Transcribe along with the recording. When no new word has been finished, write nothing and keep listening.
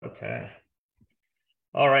Okay.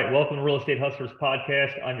 All right. Welcome to Real Estate Hustlers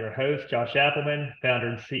Podcast. I'm your host, Josh Appleman, founder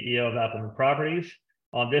and CEO of Appleman Properties.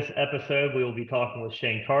 On this episode, we will be talking with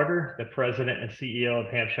Shane Carter, the president and CEO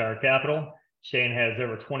of Hampshire Capital. Shane has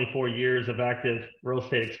over 24 years of active real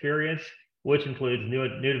estate experience, which includes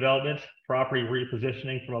new developments, property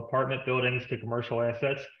repositioning from apartment buildings to commercial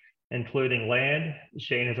assets, including land.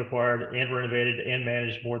 Shane has acquired and renovated and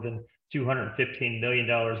managed more than $215 million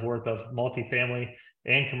worth of multifamily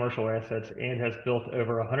and commercial assets, and has built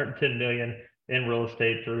over 110 million in real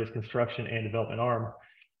estate through his construction and development arm.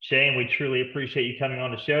 Shane, we truly appreciate you coming on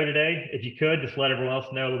the show today. If you could, just let everyone else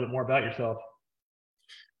know a little bit more about yourself.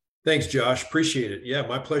 Thanks, Josh. Appreciate it. Yeah,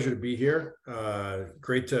 my pleasure to be here.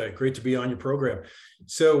 Great to be on your program.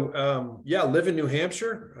 So, live in New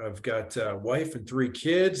Hampshire. I've got a wife and 3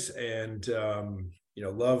 kids, and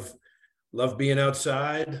love being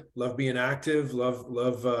outside, love being active, love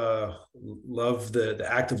the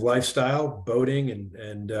active lifestyle, boating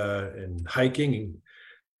and hiking,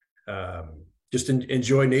 and just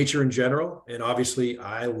enjoy nature in general. And obviously,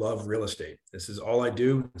 I love real estate. This is all I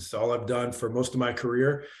do. This is all I've done for most of my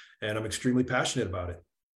career, and I'm extremely passionate about it.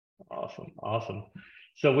 Awesome.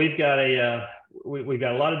 So we've got a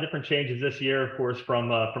lot of different changes this year, of course, from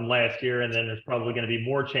last year, and then there's probably going to be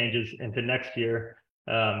more changes into next year.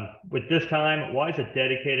 With this time, why is a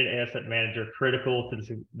dedicated asset manager critical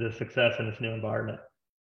to the success in this new environment?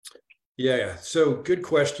 Yeah. So good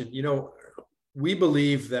question. We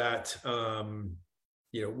believe that,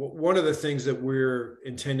 one of the things that we're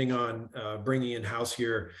intending on bringing in-house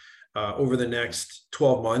here over the next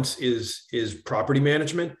 12 months is property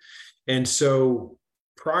management. And so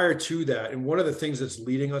prior to that, and one of the things that's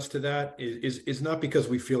leading us to that is not because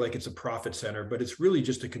we feel like it's a profit center, but it's really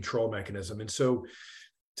just a control mechanism. And so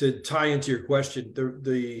to tie into your question,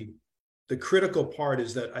 the critical part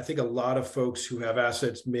is that I think a lot of folks who have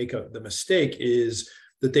assets make the mistake is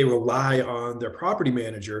that they rely on their property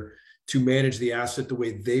manager to manage the asset the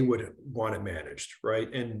way they would want it managed, right?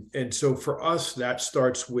 And so for us, that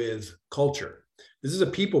starts with culture. This is a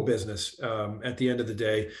people business at the end of the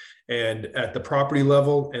day. And at the property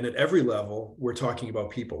level and at every level, we're talking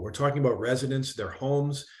about people. We're talking about residents, their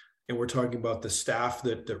homes, and we're talking about the staff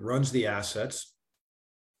that runs the assets.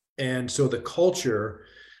 And so the culture,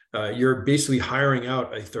 you're basically hiring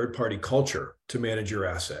out a third-party culture to manage your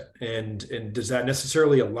asset. And does that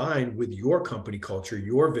necessarily align with your company culture,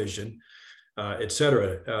 your vision, et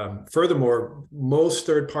cetera? Furthermore, most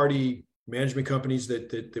third-party management companies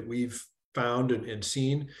that we've found and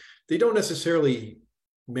seen, they don't necessarily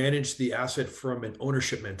manage the asset from an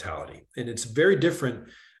ownership mentality. And it's very different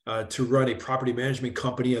to run a property management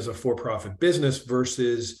company as a for-profit business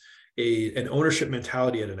versus an ownership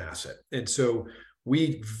mentality at an asset. And so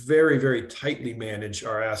we very, very tightly manage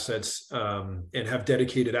our assets and have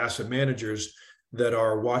dedicated asset managers that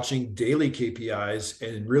are watching daily KPIs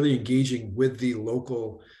and really engaging with the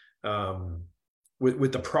local,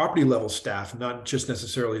 with the property level staff, not just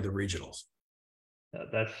necessarily the regionals.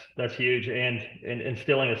 That's huge, and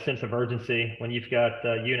instilling a sense of urgency when you've got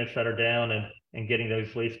units that are down and getting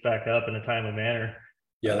those leased back up in a timely manner.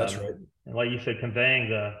 Yeah, that's right. And like you said, conveying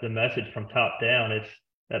the message from top down,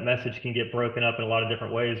 that message can get broken up in a lot of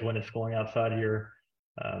different ways when it's going outside of your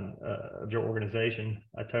organization.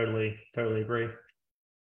 I totally agree.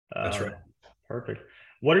 That's right. Perfect.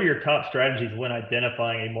 What are your top strategies when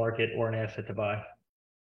identifying a market or an asset to buy?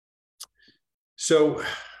 So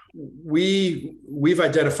we've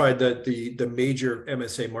identified that the major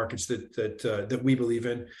MSA markets that we believe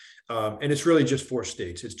in, and it's really just 4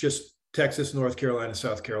 states. It's just Texas, North Carolina,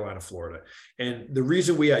 South Carolina, Florida. And the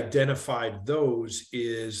reason we identified those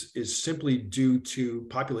is simply due to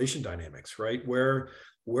population dynamics, right? Where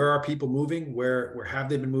are people moving? Where have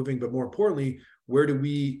they been moving? But more importantly, where do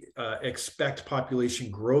we expect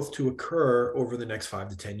population growth to occur over the next 5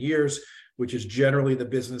 to 10 years, which is generally the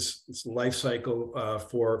business life cycle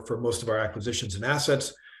for most of our acquisitions and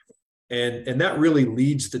assets. And that really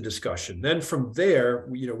leads the discussion. Then from there,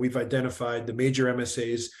 we've identified the major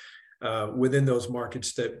MSAs within those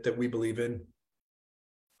markets that we believe in.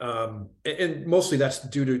 And mostly that's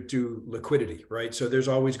due to liquidity, right? So there's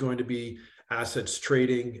always going to be assets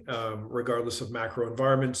trading regardless of macro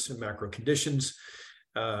environments and macro conditions.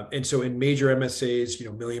 And so in major MSAs,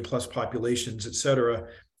 million plus populations, et cetera,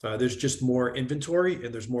 there's just more inventory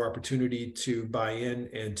and there's more opportunity to buy in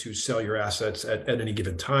and to sell your assets at any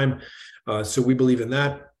given time. So we believe in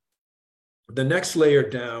that. The next layer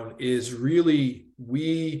down is really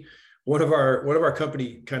one of our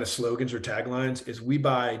company kind of slogans or taglines is we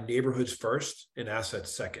buy neighborhoods first and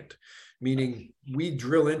assets second, meaning we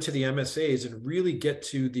drill into the MSAs and really get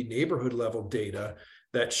to the neighborhood level data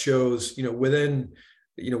that shows, within,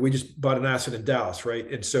 we just bought an asset in Dallas,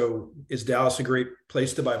 right? And so is Dallas a great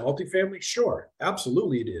place to buy multifamily? Sure,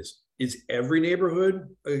 absolutely it is. Is every neighborhood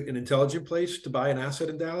an intelligent place to buy an asset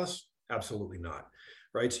in Dallas? Absolutely not,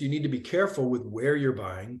 right? So you need to be careful with where you're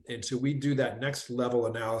buying. And so we do that next level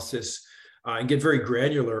analysis and get very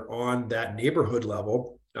granular on that neighborhood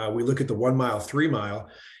level. We look at the 1 mile, 3 mile,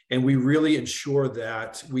 and we really ensure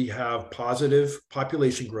that we have positive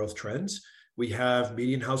population growth trends. We have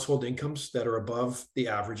median household incomes that are above the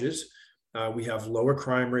averages. We have lower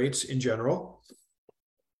crime rates in general.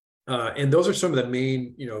 And those are some of the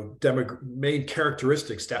main, main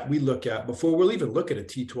characteristics that we look at before we'll even look at a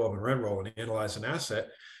T12 and rent roll and analyze an asset.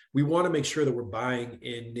 We want to make sure that we're buying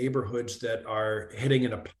in neighborhoods that are heading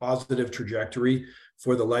in a positive trajectory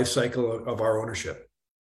for the life cycle of our ownership.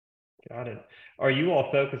 Got it. Are you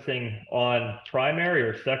all focusing on primary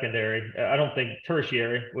or secondary? I don't think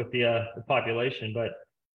tertiary with the population, but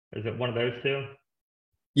is it one of those two?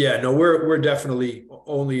 Yeah, no, we're definitely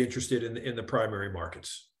only interested in the primary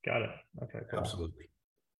markets. Got it. Okay, cool. Absolutely.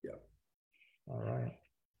 Yeah. All right.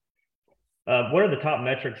 What are the top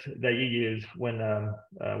metrics that you use when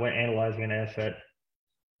analyzing an asset?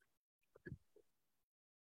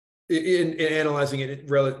 In analyzing it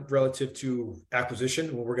relative to acquisition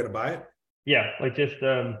when we're going to buy it? Yeah, like just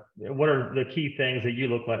what are the key things that you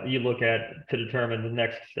look at to determine the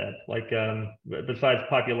next step? Like besides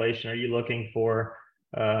population, are you looking for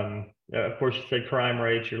of course you said crime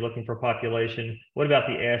rates, you're looking for population. What about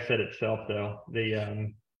the asset itself though?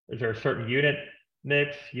 Is there a certain unit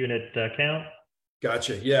mix, unit count?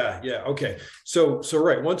 Gotcha. Yeah. Okay. So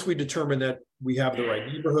right. Once we determine that we have the right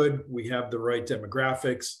neighborhood, we have the right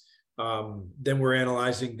demographics, then we're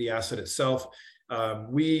analyzing the asset itself.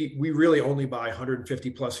 We really only buy 150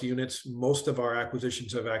 plus units. Most of our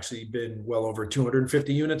acquisitions have actually been well over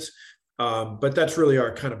 250 units. But that's really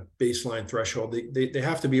our kind of baseline threshold. They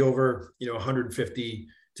have to be over, 150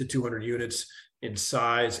 to 200 units in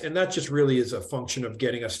size. And that just really is a function of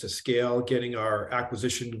getting us to scale, getting our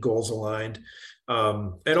acquisition goals aligned.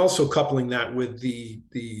 And also coupling that with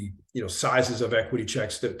the sizes of equity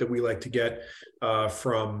checks that we like to get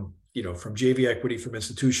from JV equity, from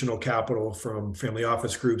institutional capital, from family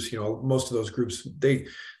office groups. Most of those groups, they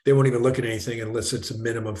won't even look at anything unless it's a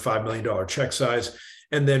minimum $5 million check size.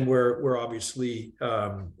 And then we're obviously,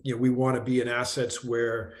 we want to be in assets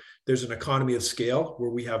where there's an economy of scale, where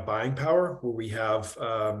we have buying power, where we have,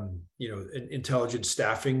 intelligent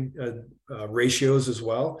staffing ratios as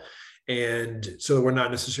well. And so we're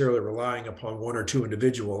not necessarily relying upon one or two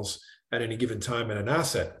individuals at any given time in an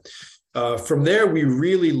asset. From there, we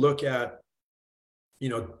really look at,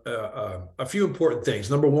 a few important things.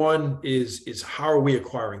 Number one is how are we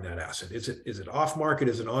acquiring that asset? Is it off market?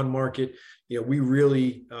 Is it on market? We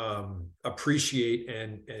really appreciate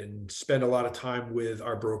and spend a lot of time with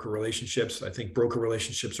our broker relationships. I think broker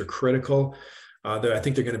relationships are critical. I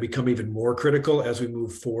think they're going to become even more critical as we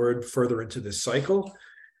move forward further into this cycle.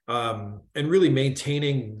 And really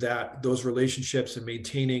maintaining those relationships and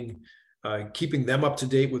keeping them up to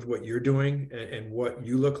date with what you're doing and what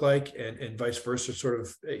you look like, and vice versa, sort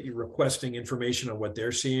of requesting information on what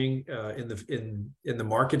they're seeing in the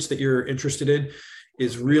markets that you're interested in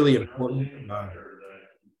is really important.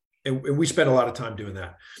 And we spend a lot of time doing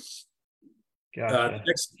that. Gotcha.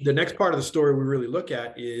 The next part of the story we really look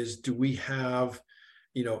at is, do we have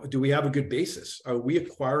a good basis? Are we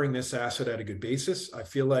acquiring this asset at a good basis? I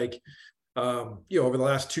feel like, over the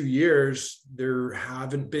last 2 years, there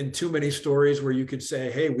haven't been too many stories where you could say,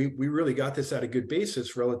 hey, we really got this at a good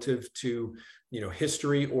basis relative to,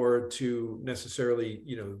 history or to necessarily,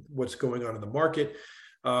 what's going on in the market.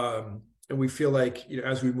 And we feel like,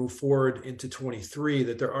 as we move forward into 23,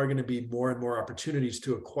 that there are going to be more and more opportunities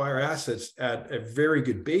to acquire assets at a very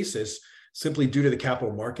good basis, simply due to the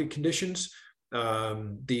capital market conditions,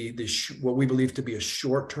 what we believe to be a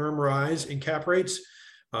short-term rise in cap rates,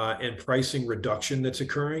 and pricing reduction that's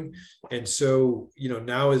occurring. And so,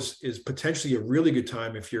 now is potentially a really good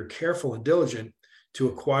time, if you're careful and diligent, to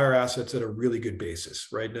acquire assets at a really good basis,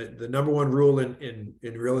 right? The number one rule in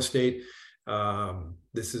real estate,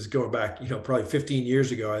 this is going back, probably 15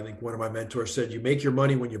 years ago. I think one of my mentors said, you make your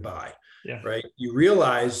money when you buy, right? You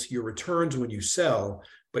realize your returns when you sell,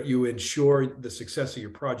 but you ensure the success of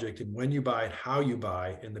your project and when you buy it, how you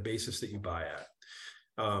buy, and the basis that you buy at.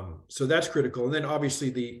 So that's critical. And then obviously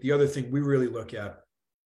the other thing we really look at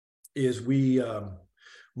is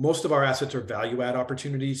most of our assets are value add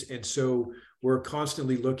opportunities. And so we're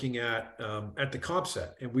constantly looking at the comp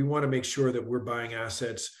set, and we want to make sure that we're buying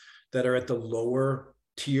assets that are at the lower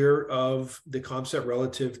tier of the comp set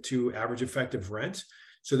relative to average effective rent.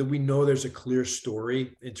 so that we know there's a clear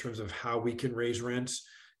story in terms of how we can raise rents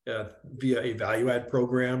via a value add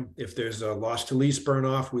program. If there's a loss to lease burn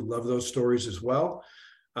off, we love those stories as well.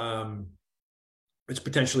 It's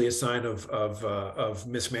potentially a sign of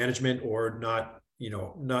mismanagement or not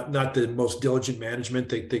the most diligent management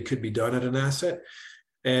that could be done at an asset.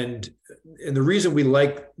 And the reason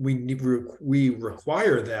we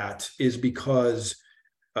require that is because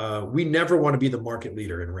we never want to be the market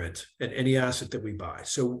leader in rent in any asset that we buy.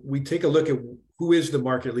 So we take a look at who is the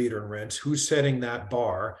market leader in rents, who's setting that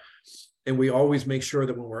bar, and we always make sure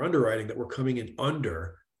that when we're underwriting that we're coming in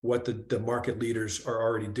under what the market leaders are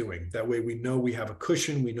already doing. That way we know we have a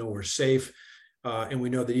cushion, we know we're safe, and we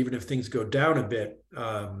know that even if things go down a bit,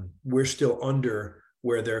 we're still under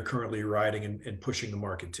where they're currently riding and pushing the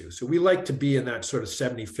market to. So we like to be in that sort of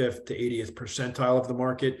 75th to 80th percentile of the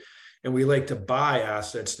market. And we like to buy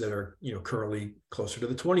assets that are, currently closer to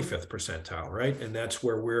the 25th percentile, right? And that's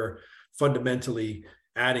where we're fundamentally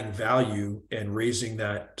adding value and having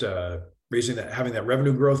that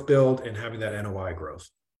revenue growth build and having that NOI growth.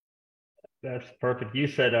 That's perfect. You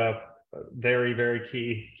said a very, very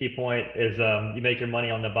key point is you make your money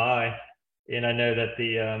on the buy. And I know that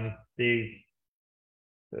the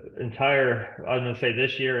entire, I was going to say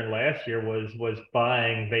this year and last year was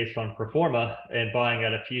buying based on pro forma and buying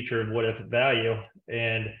at a future what if value.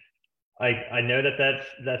 And I know that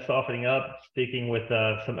that's softening up, speaking with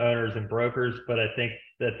some owners and brokers, but I think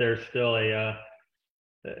that there's still a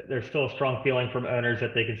strong feeling from owners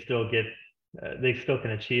that they can still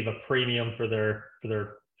can achieve a premium for their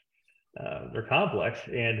complex.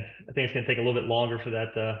 And I think it's going to take a little bit longer for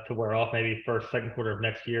that to wear off, maybe first, second quarter of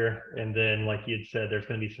next year. And then, like you'd said, there's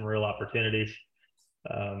going to be some real opportunities.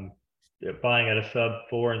 Buying at a sub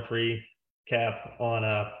 4 and 3 cap on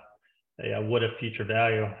a what if future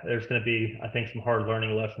value, there's going to be, I think, some hard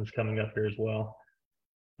learning lessons coming up here as well.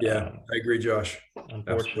 Yeah, I agree, Josh.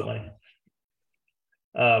 Unfortunately.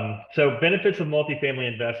 So benefits of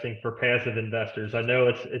multifamily investing for passive investors. I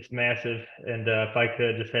know it's massive, and if I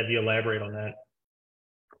could just have you elaborate on that.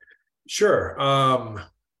 Sure.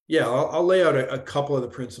 Yeah, I'll lay out a couple of the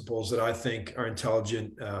principles that I think are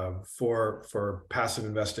intelligent for passive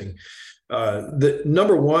investing. The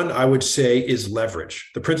number one, I would say, is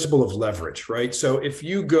leverage. The principle of leverage, right? So if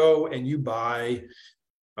you go and you buy,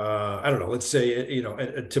 I don't know, let's say,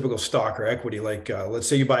 a typical stock or equity, like let's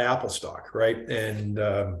say you buy Apple stock, right? And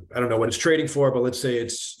I don't know what it's trading for, but let's say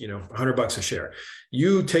it's, $100 a share.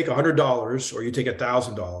 You take $100 or you take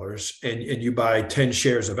 $1,000 and you buy 10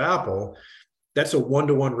 shares of Apple. That's a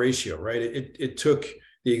 1-to-1 ratio, right? It took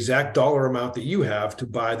the exact dollar amount that you have to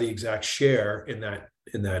buy the exact share in that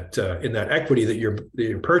equity that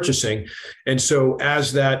you're purchasing. And so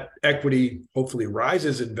as that equity hopefully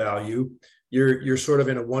rises in value, you're sort of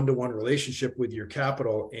in a 1-to-1 relationship with your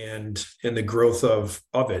capital and the growth of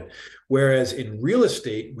it. Whereas in real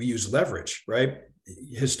estate, we use leverage, right?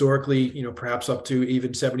 Historically, perhaps up to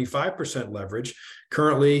even 75% leverage.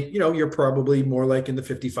 Currently, you're probably more like in the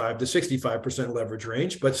 55 to 65% leverage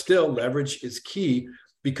range, but still leverage is key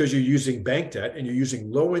because you're using bank debt and you're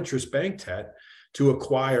using low interest bank debt to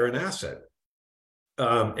acquire an asset.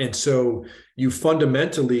 And so you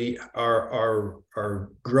fundamentally are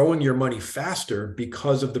growing your money faster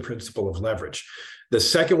because of the principle of leverage. The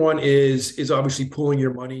second one is obviously pooling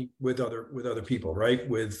your money with other people, right?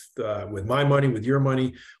 With my money, with your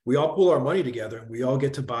money, we all pool our money together, and we all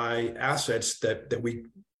get to buy assets that we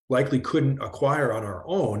likely couldn't acquire on our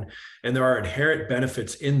own. And there are inherent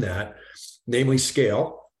benefits in that, namely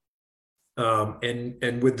scale.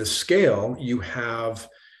 And with the scale, you have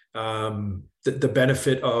the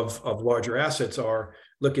benefit of larger assets are,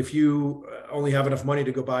 look, if you only have enough money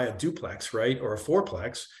to go buy a duplex, right, or a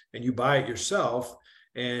fourplex, and you buy it yourself,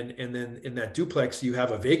 and then in that duplex you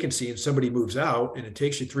have a vacancy and somebody moves out and it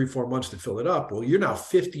takes you 3-4 months to fill it up, well, you're now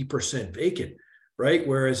 50% vacant, right?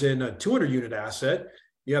 Whereas in a 200 unit asset,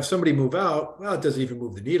 you have somebody move out, well, it doesn't even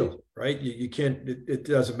move the needle, right? You can't, it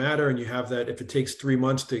doesn't matter. And you have that, if it takes 3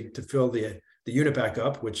 months to fill the unit back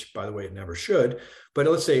up, which by the way, it never should, but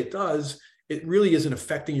let's say it does, it really isn't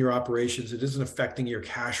affecting your operations. It isn't affecting your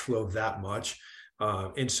cash flow that much.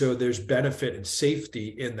 And so there's benefit and safety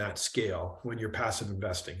in that scale when you're passive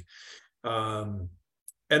investing. And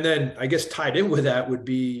then I guess tied in with that would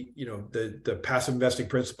be, the passive investing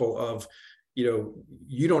principle of,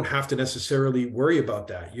 you don't have to necessarily worry about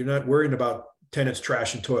that. You're not worrying about tenants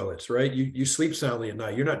trashing toilets, right? You sleep soundly at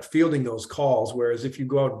night. You're not fielding those calls. Whereas if you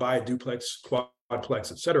go out and buy a duplex,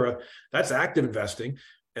 quadplex, et cetera, that's active investing.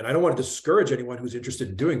 And I don't want to discourage anyone who's interested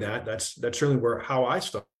in doing that. That's certainly how I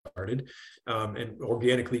started. started, and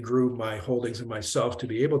organically grew my holdings and myself to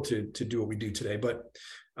be able to do what we do today. But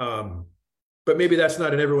maybe that's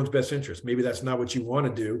not in everyone's best interest. Maybe that's not what you want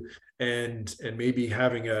to do, and maybe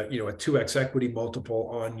having a 2x equity multiple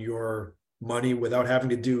on your money without having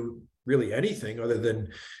to do really anything other than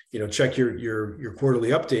check your quarterly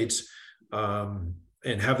updates,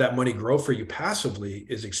 and have that money grow for you passively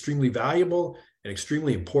is extremely valuable and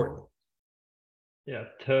extremely important. Yeah,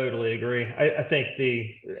 totally agree. I think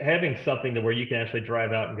having something to where you can actually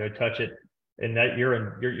drive out and go touch it, and that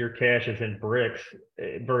your cash is in bricks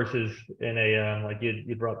versus in a like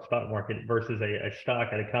you brought the stock market versus a stock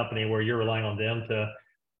at a company where you're relying on them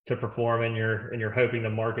to perform, and you're hoping the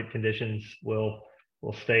market conditions will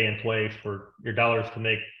stay in place for your dollars to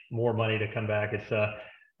make more money to come back. It's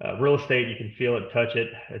real estate. You can feel it, touch it.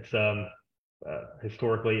 It's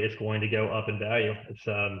historically it's going to go up in value. It's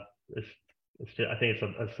just, I think it's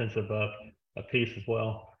a sense of a peace as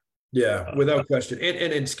well. Yeah, without question.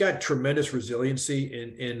 And it's got tremendous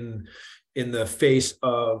resiliency in the face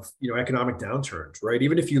of economic downturns, right?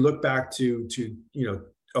 Even if you look back to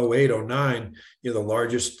 08, 09, the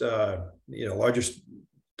largest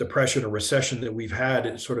depression or recession that we've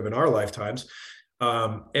had sort of in our lifetimes.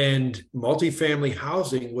 And multifamily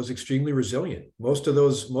housing was extremely resilient. Most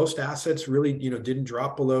assets really, didn't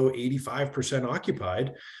drop below 85%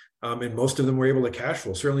 occupied. And most of them were able to cash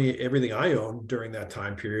flow. Certainly everything I owned during that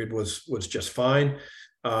time period was just fine.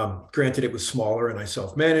 Granted, it was smaller and I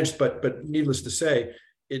self-managed, but needless to say,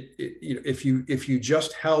 if you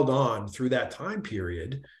just held on through that time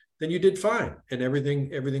period, then you did fine, and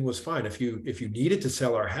everything was fine. If you needed to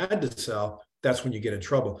sell or had to sell, that's when you get in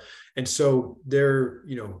trouble. And so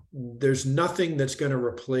there's nothing that's going to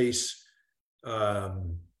replace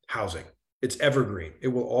housing. It's evergreen. It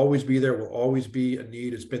will always be there. Will always be a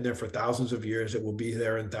need. It's been there for thousands of years. It will be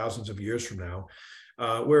there in thousands of years from now.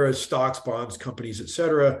 Whereas stocks, bonds, companies, et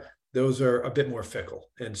cetera, those are a bit more fickle.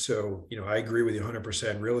 And so, I agree with you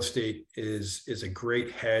 100%. Real estate is a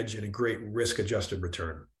great hedge and a great risk-adjusted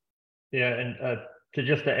return. Yeah, and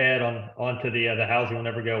to add on to the housing will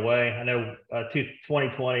never go away. I know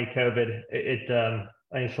 2020 COVID,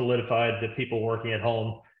 I think solidified the people working at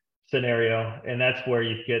home scenario, and that's where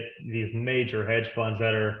you get these major hedge funds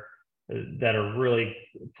that are really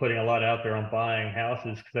putting a lot out there on buying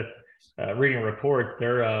houses. Because reading a report,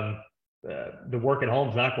 the work at home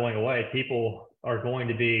is not going away. People are going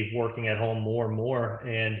to be working at home more and more,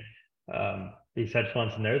 and these hedge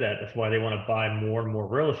funds know that. That's why they want to buy more and more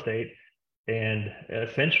real estate. And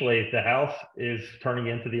essentially, the house is turning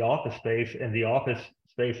into the office space, and the office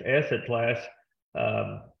space asset class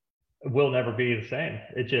will never be the same.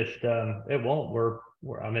 It just it won't.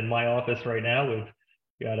 I'm in my office right now. We've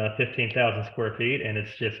got 15,000 square feet, and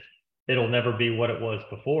it'll never be what it was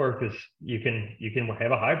before, because you can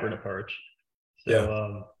have a hybrid approach.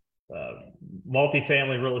 So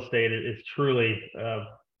multifamily real estate is truly,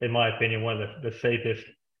 in my opinion, one of the safest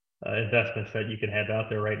investments that you can have out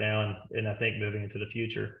there right now, and I think moving into the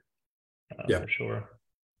future, for sure.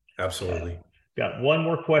 Absolutely. Got one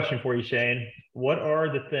more question for you, Shane. What are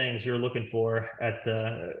the things you're looking for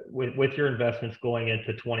with your investments going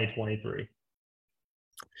into 2023?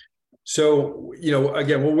 So,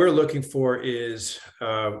 again, what we're looking for is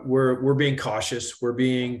we're being cautious. We're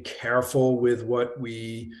being careful with what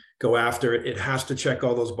we go after. It has to check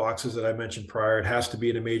all those boxes that I mentioned prior. It has to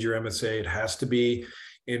be in a major MSA. It has to be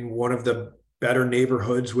in one of the better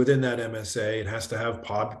neighborhoods within that MSA. It has to have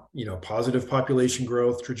positive population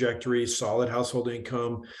growth trajectory, solid household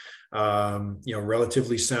income,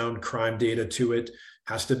 relatively sound crime data to it.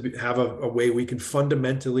 Has to have a way we can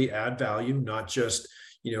fundamentally add value, not just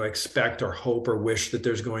expect or hope or wish that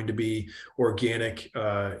there's going to be organic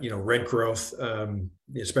rent growth,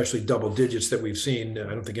 especially double digits that we've seen.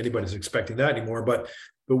 I don't think anybody's expecting that anymore, but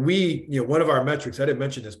we, one of our metrics, I didn't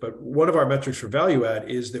mention this, but one of our metrics for value add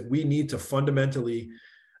is that we need to fundamentally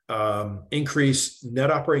increase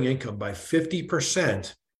net operating income by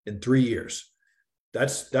 50% in 3 years.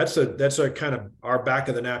 That's a kind of our back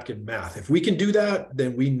of the napkin math. If we can do that,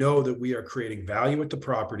 then we know that we are creating value at the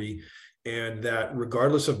property, and that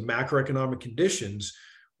regardless of macroeconomic conditions,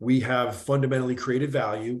 we have fundamentally created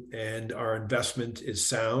value, and our investment is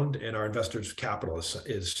sound, and our investors' capital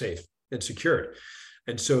is safe and secured.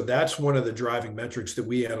 And so that's one of the driving metrics that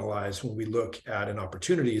we analyze when we look at an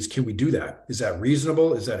opportunity is, can we do that? Is that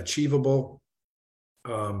reasonable? Is that achievable?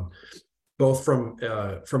 Both from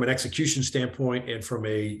an execution standpoint and from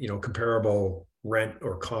a comparable rent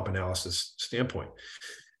or comp analysis standpoint.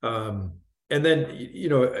 And then,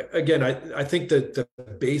 again, I think that the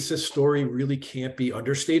basis story really can't be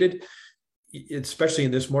understated. especially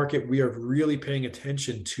in this market, we are really paying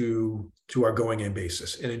attention to our going in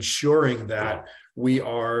basis and ensuring that we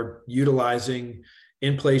are utilizing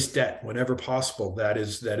in-place debt whenever possible. That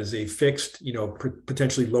is a fixed,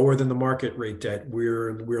 potentially lower than the market rate debt.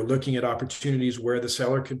 We're looking at opportunities where the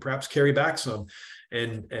seller can perhaps carry back some,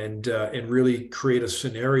 and really create a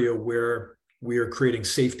scenario where we are creating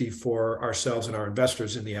safety for ourselves and our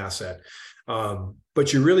investors in the asset.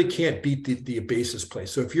 But you really can't beat the basis play.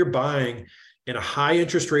 So if you're buying in a high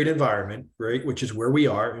interest rate environment, right, which is where we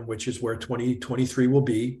are and which is where 2023 will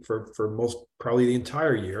be for most, probably the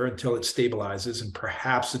entire year until it stabilizes, and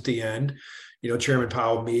perhaps at the end, Chairman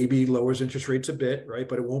Powell maybe lowers interest rates a bit, right,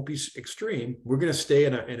 but it won't be extreme. We're going to stay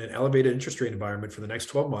in an elevated interest rate environment for the next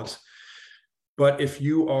 12 months. But if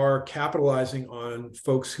you are capitalizing on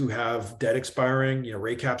folks who have debt expiring,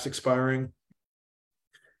 rate caps expiring,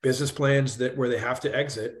 business plans where they have to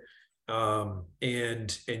exit,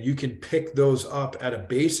 and you can pick those up at a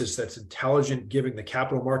basis that's intelligent, given the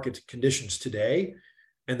capital market conditions today,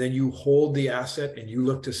 and then you hold the asset and you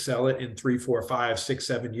look to sell it in 3, 4, 5, 6,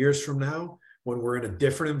 7 years from now, when we're in a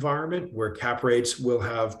different environment where cap rates will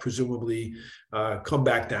have presumably come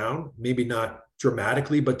back down, maybe not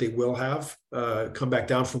dramatically, but they will have come back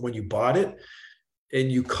down from when you bought it, and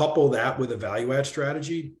you couple that with a value add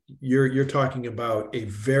strategy, you're talking about a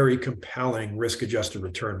very compelling risk-adjusted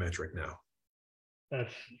return metric now.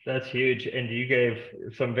 That's huge. And you gave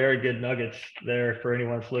some very good nuggets there for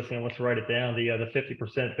anyone that's listening. Let's write it down. The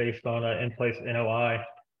 50% based on in-place NOI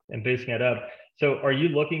and boosting it up. So are you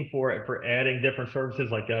looking for adding different services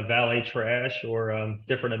like valet trash or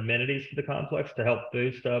different amenities to the complex to help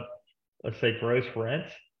boost up, let's say, gross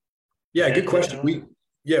rents? Yeah, good question.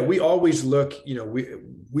 We always look,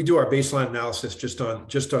 we do our baseline analysis just on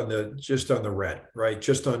the rent, right?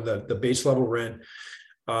 Just on the base level rent.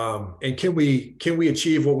 And can we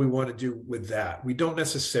achieve what we want to do with that? We don't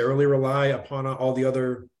necessarily rely upon all the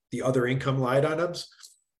other income line items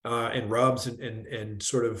and rubs and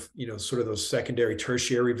sort of those secondary,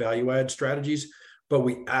 tertiary value add strategies, but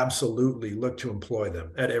we absolutely look to employ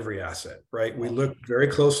them at every asset, right? We look very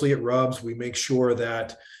closely at rubs. We make sure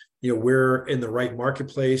that we're in the right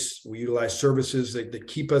marketplace. We utilize services that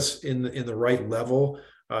keep us in the right level,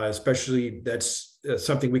 especially that's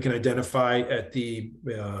something we can identify at the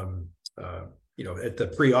at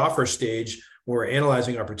the pre-offer stage when we're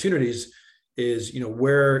analyzing opportunities. Is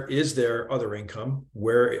where is there other income?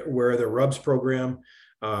 Where are the rubs program?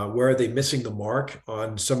 Where are they missing the mark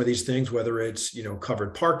on some of these things? Whether it's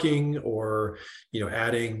covered parking or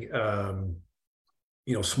adding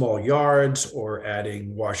small yards or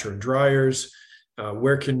adding washer and dryers.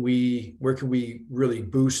 Where can we really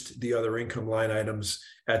boost the other income line items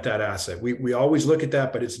at that asset? We always look at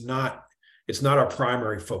that, but it's not our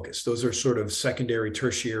primary focus. Those are sort of secondary,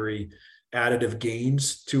 tertiary, additive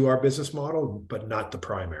gains to our business model, but not the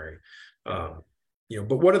primary. But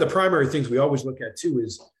one of the primary things we always look at too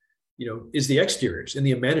is the exteriors and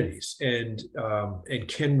the amenities, and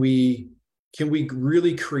can we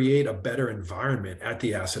really create a better environment at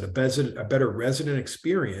the asset, a better resident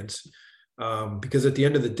experience? Because at the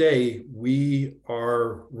end of the day, we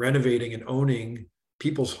are renovating and owning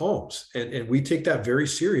people's homes, and we take that very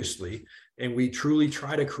seriously. And we truly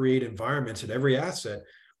try to create environments at every asset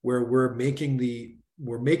where we're making the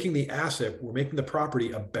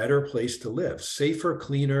property a better place to live, safer,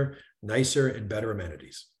 cleaner, nicer, and better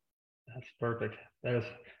amenities. That's perfect. That is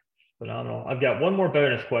phenomenal. I've got one more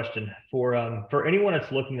bonus question for anyone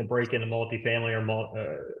that's looking to break into multifamily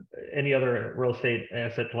or any other real estate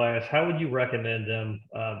asset class. How would you recommend them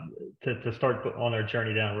to start on their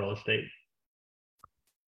journey down real estate?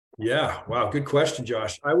 Yeah, wow, good question,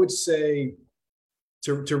 Josh. I would say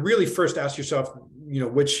to really first ask yourself,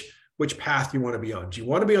 which path you want to be on. Do you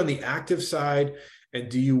want to be on the active side, and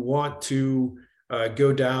do you want to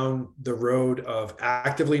go down the road of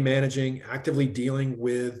actively managing, actively dealing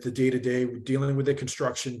with the day-to-day, dealing with the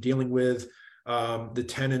construction, dealing with the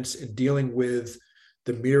tenants, and dealing with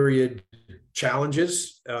the myriad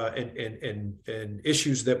challenges and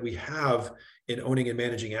issues that we have in owning and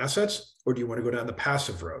managing assets? Or do you want to go down the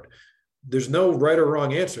passive road? There's no right or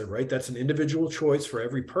wrong answer, right? That's an individual choice for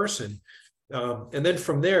every person. And then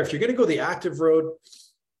from there, if you're going to go the active road,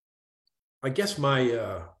 I guess my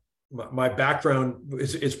background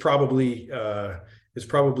is probably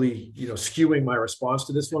skewing my response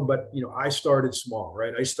to this one, but I started small,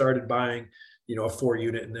 right? I started buying a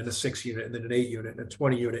 4-unit and then a 6-unit and then an 8-unit and a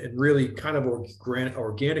 20-unit, and really kind of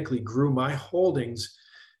organically grew my holdings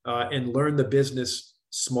and learned the business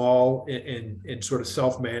small and sort of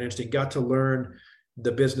self-managed, and got to learn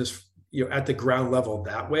the business at the ground level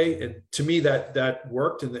that way. And to me, that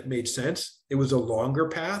worked and that made sense. It was a longer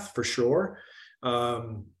path for sure.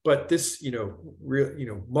 But this,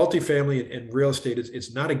 multifamily and real estate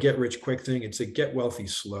it's not a get rich quick thing. It's a get wealthy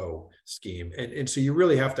slow scheme. And so you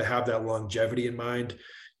really have to have that longevity in mind.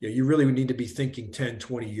 You really need to be thinking 10,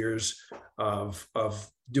 20 years of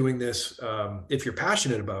doing this if you're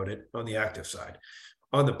passionate about it on the active side.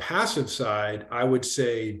 On the passive side, I would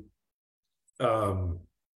say,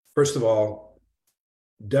 first of all,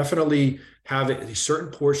 definitely have a certain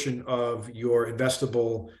portion of your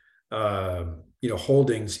investable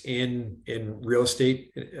holdings in real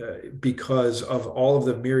estate because of all of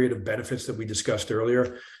the myriad of benefits that we discussed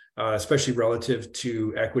earlier, especially relative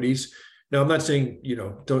to equities. Now, I'm not saying you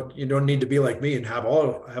don't need to be like me and have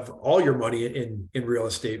all your money in real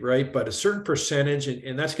estate, right? But a certain percentage,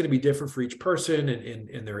 and that's going to be different for each person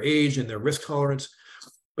and their age and their risk tolerance.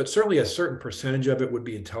 But certainly a certain percentage of it would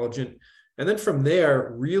be intelligent. And then from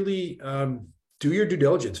there, really do your due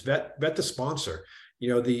diligence, vet the sponsor.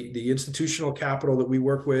 The institutional capital that we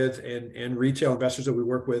work with and retail investors that we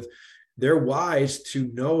work with, they're wise to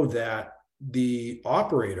know that the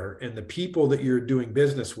operator and the people that you're doing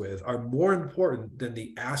business with are more important than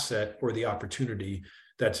the asset or the opportunity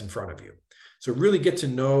that's in front of you. So really get to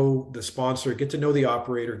know the sponsor, get to know the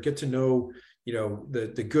operator, get to know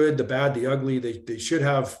the good, the bad, the ugly. They should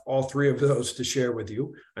have all three of those to share with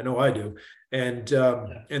you. I know I do. And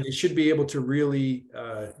they should be able to really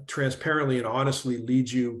transparently and honestly lead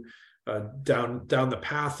you down the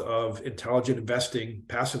path of intelligent investing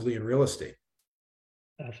passively in real estate.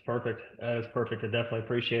 That's perfect. That is perfect. I definitely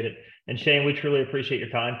appreciate it. And Shane, we truly appreciate your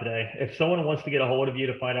time today. If someone wants to get a hold of you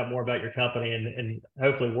to find out more about your company and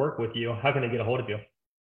hopefully work with you, how can they get a hold of you?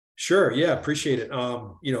 Sure. Yeah. Appreciate it.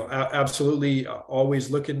 Absolutely.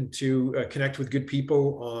 Always looking to connect with good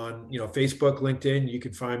people on, Facebook, LinkedIn. You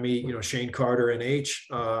can find me, Shane Carter NH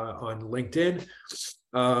on LinkedIn.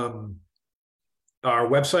 Our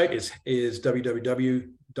website is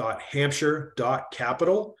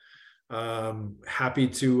www.hampshire.capital. Happy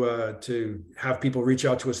to have people reach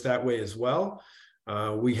out to us that way as well.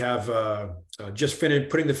 We have just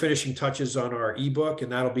finished putting the finishing touches on our ebook,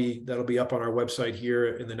 and that'll be up on our website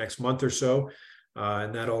here in the next month or so,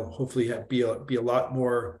 and that'll hopefully be a lot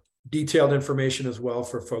more detailed information as well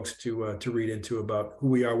for folks to read into about who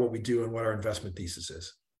we are, what we do, and what our investment thesis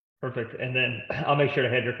is. Perfect. And then I'll make sure to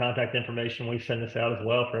have your contact information when we send this out as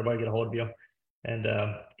well for everybody to get a hold of you. And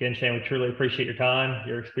again, Shane, we truly appreciate your time,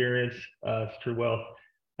 your experience. It's true wealth.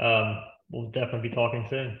 We'll definitely be talking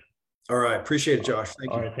soon. All right. Appreciate it, Josh.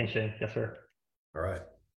 Thank you. All right. Thanks, Shane. Yes, sir. All right.